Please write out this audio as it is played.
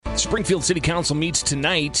Springfield City Council meets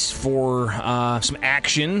tonight for some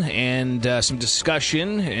action and some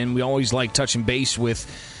discussion, and we always like touching base with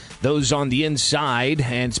those on the inside.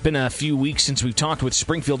 And it's been a few weeks since we've talked with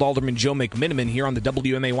Springfield Alderman Joe McMenamin here on the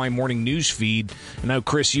WMAY Morning News Feed. I know,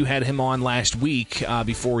 Chris, you had him on last week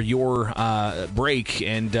before your break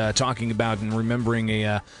and talking about and remembering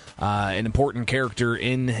an important character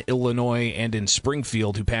in Illinois and in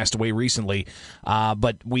Springfield who passed away recently.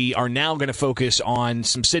 But we are now going to focus on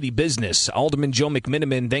some city business. Alderman Joe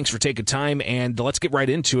McMenamin, thanks for taking time, and let's get right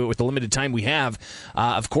into it with the limited time we have.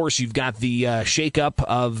 Of course, you've got the shakeup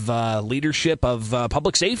of leadership of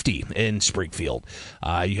public safety in Springfield.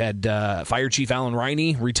 You had Fire Chief Alan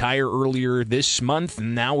Riney retire earlier this month,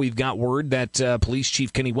 and now we've got word that Police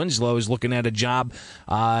Chief Kenny Winslow is looking at a job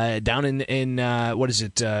down in what is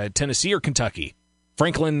it, Tennessee or Kentucky?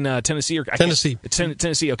 Franklin, Tennessee, or Tennessee.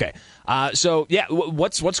 Tennessee. Okay. So yeah,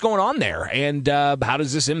 what's going on there, and how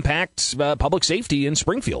does this impact public safety in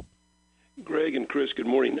Springfield? Greg and Chris, good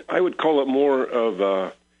morning. I would call it more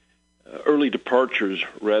of early departures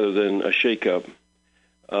rather than a shakeup.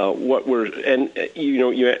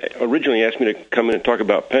 You originally asked me to come in and talk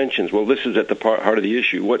about pensions. Well, this is at the heart of the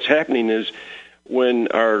issue. What's happening is when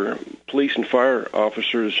our police and fire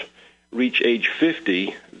officers reach age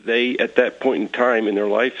 50, they, at that point in time in their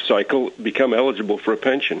life cycle, become eligible for a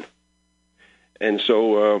pension. And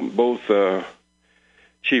so both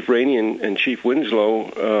Chief Rainey and Chief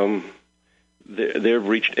Winslow, they've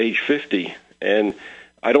reached age 50. And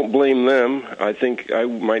I don't blame them. I think I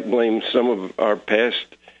might blame some of our past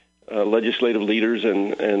legislative leaders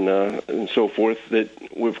and so forth that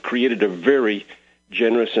we've created a very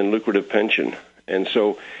generous and lucrative pension. And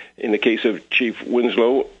so in the case of Chief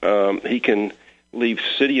Winslow, he can leave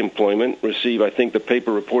city employment, receive, I think the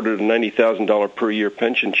paper reported, a $90,000 per year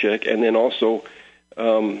pension check, and then also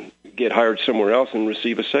get hired somewhere else and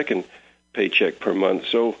receive a second paycheck per month.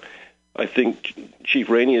 So I think Chief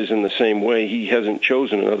Rainey is in the same way. He hasn't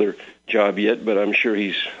chosen another job yet, but I'm sure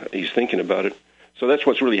he's thinking about it. So that's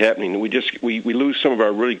what's really happening. We lose some of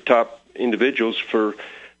our really top individuals for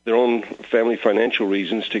their own family financial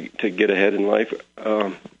reasons to get ahead in life.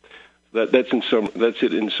 That's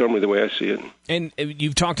it in summary the way I see it. And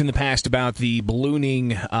you've talked in the past about the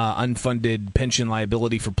ballooning unfunded pension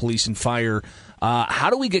liability for police and fire. How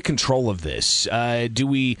do we get control of this? Do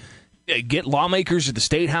we get lawmakers at the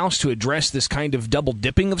State House to address this kind of double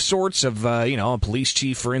dipping of sorts of, a police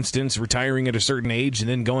chief, for instance, retiring at a certain age and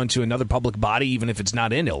then going to another public body, even if it's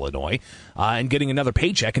not in Illinois, and getting another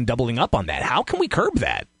paycheck and doubling up on that? How can we curb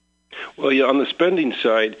that? Well, yeah, on the spending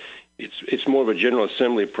side, it's more of a General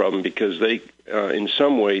Assembly problem because they, in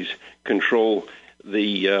some ways, control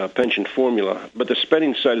the pension formula. But the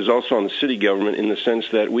spending side is also on the city government in the sense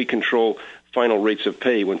that we control final rates of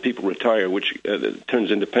pay when people retire, which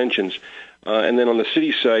turns into pensions. And then on the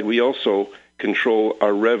city side, we also control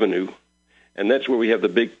our revenue. And that's where we have the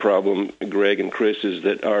big problem, Greg and Chris, is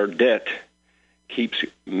that our debt keeps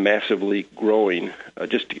massively growing. I'll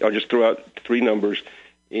just throw out three numbers.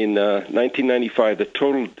 In 1995, the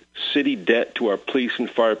total city debt to our police and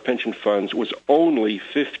fire pension funds was only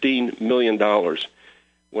 $15 million.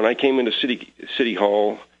 When I came into City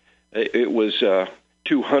Hall, it was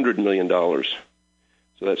 $200 million.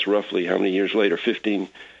 So that's roughly how many years later? 15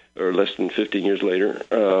 or less than 15 years later.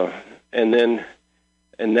 And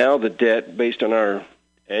now the debt, based on our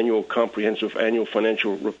comprehensive annual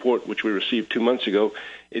financial report, which we received 2 months ago,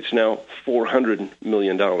 it's now $400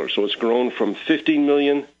 million. So it's grown from $15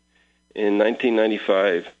 million in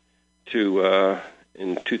 1995 to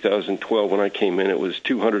in 2012 when I came in, it was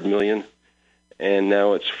 $200 million, and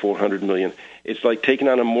now it's $400 million. It's like taking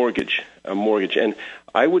on a mortgage. And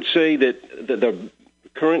I would say that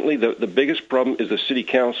currently the biggest problem is the city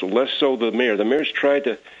council, less so the mayor. The mayor's tried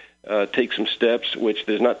to take some steps, which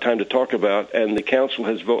there's not time to talk about, and the council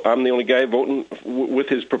has voted. I'm the only guy voting with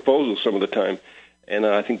his proposal some of the time. And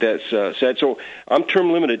I think that's sad. So I'm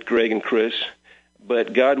term limited, Greg and Chris,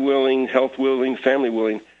 but God willing, health willing, family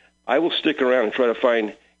willing, I will stick around and try to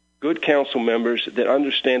find good council members that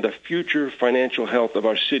understand the future financial health of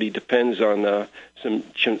our city depends on some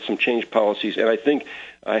change policies. And I think,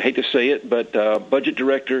 I hate to say it, but Budget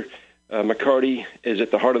Director McCarty is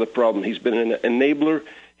at the heart of the problem. He's been an enabler.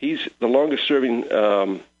 He's the longest-serving,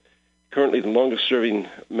 currently the longest-serving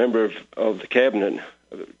member of the cabinet,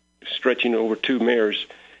 stretching over two mayors.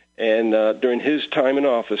 And during his time in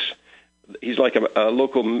office, he's like a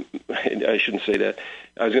local, I shouldn't say that.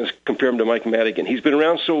 I was going to compare him to Mike Madigan. He's been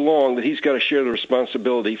around so long that he's got to share the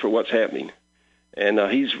responsibility for what's happening. And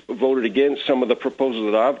he's voted against some of the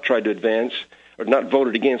proposals that I've tried to advance, or not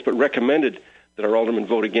voted against, but recommended that our aldermen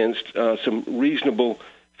vote against some reasonable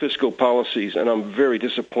fiscal policies, and I'm very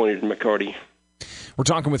disappointed in McCarty. We're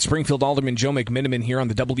talking with Springfield Alderman Joe McMiniman here on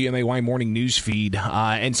the WMAY Morning News Feed.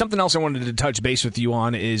 And something else I wanted to touch base with you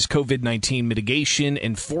on is COVID-19 mitigation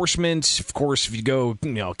enforcement. Of course, if you go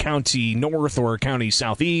county north or county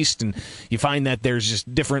southeast, and you find that there's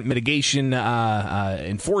just different mitigation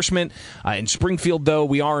enforcement. In Springfield, though,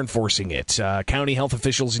 we are enforcing it. County health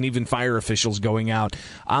officials and even fire officials going out.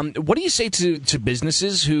 What do you say to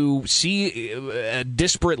businesses who see a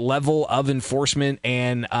disparate level of enforcement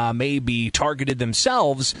and may be targeted themselves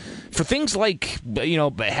for things like,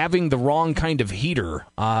 having the wrong kind of heater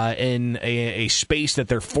in a space that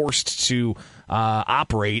they're forced to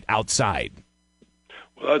operate outside?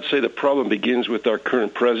 Well, I'd say the problem begins with our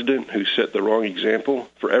current president, who set the wrong example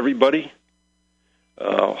for everybody,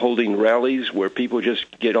 holding rallies where people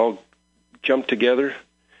just get all jumped together.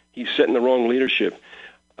 He's setting the wrong leadership.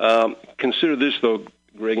 Consider this, though,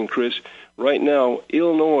 Greg and Chris. Right now,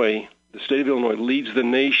 Illinois, the state of Illinois, leads the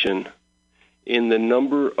nation in the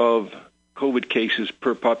number of COVID cases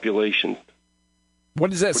per population.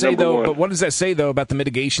 What does that say, though? But what does that say, though, about the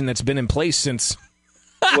mitigation that's been in place since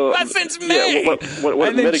since May? What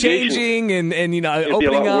and then changing and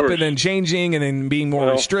opening up worse. And then changing and then being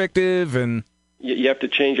more restrictive and you have to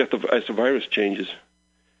change as the virus changes.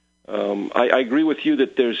 I agree with you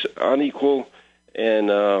that there's unequal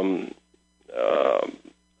and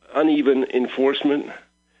uneven enforcement.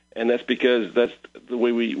 And that's because that's the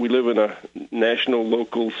way we live in a national,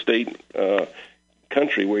 local, state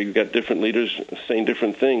country where you've got different leaders saying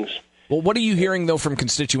different things. Well, what are you hearing, though, from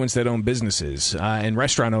constituents that own businesses and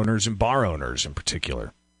restaurant owners and bar owners in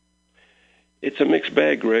particular? It's a mixed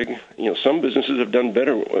bag, Greg. Some businesses have done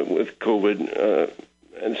better with COVID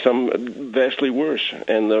and some vastly worse.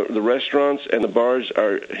 And the restaurants and the bars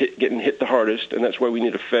are getting hit the hardest, and that's why we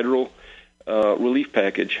need a federal relief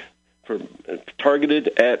package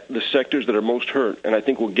targeted at the sectors that are most hurt, and I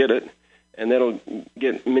think we'll get it, and that'll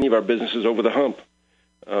get many of our businesses over the hump.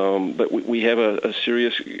 But we have a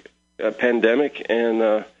serious pandemic,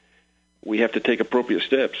 and we have to take appropriate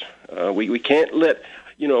steps. We can't let,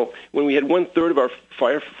 when we had 1/3 of our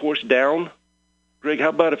fire force down, Greg, how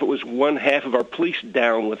about if it was 1/2 of our police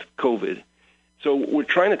down with COVID? So we're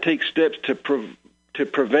trying to take steps to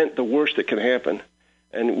prevent the worst that can happen,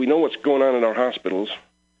 and we know what's going on in our hospitals.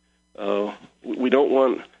 We don't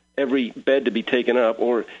want every bed to be taken up,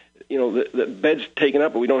 or the beds taken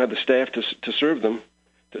up, but we don't have the staff to serve them,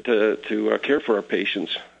 to care for our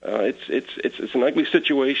patients. It's an ugly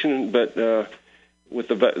situation, but with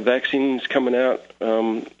the vaccines coming out,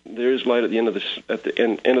 there is light at the end of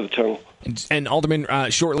the tunnel. And Alderman,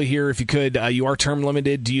 shortly here, if you could, you are term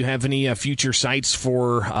limited. Do you have any future sites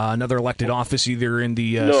for another elected office, either in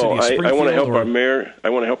the city of Springfield? I want to help our mayor. I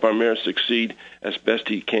want to help our mayor succeed as best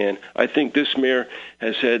he can. I think this mayor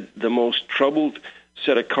has had the most troubled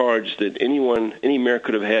set of cards that any mayor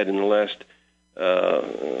could have had in the last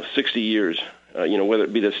 60 years. Whether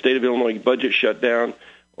it be the state of Illinois budget shutdown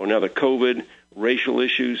or now the COVID, racial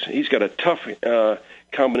issues. He's got a tough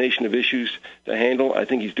combination of issues to handle. I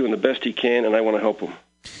think he's doing the best he can, and I want to help him.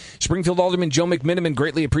 Springfield Alderman Joe McMiniman,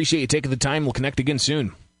 greatly appreciate you taking the time. We'll connect again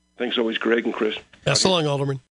soon. Thanks always, Greg and Chris. So long, Alderman.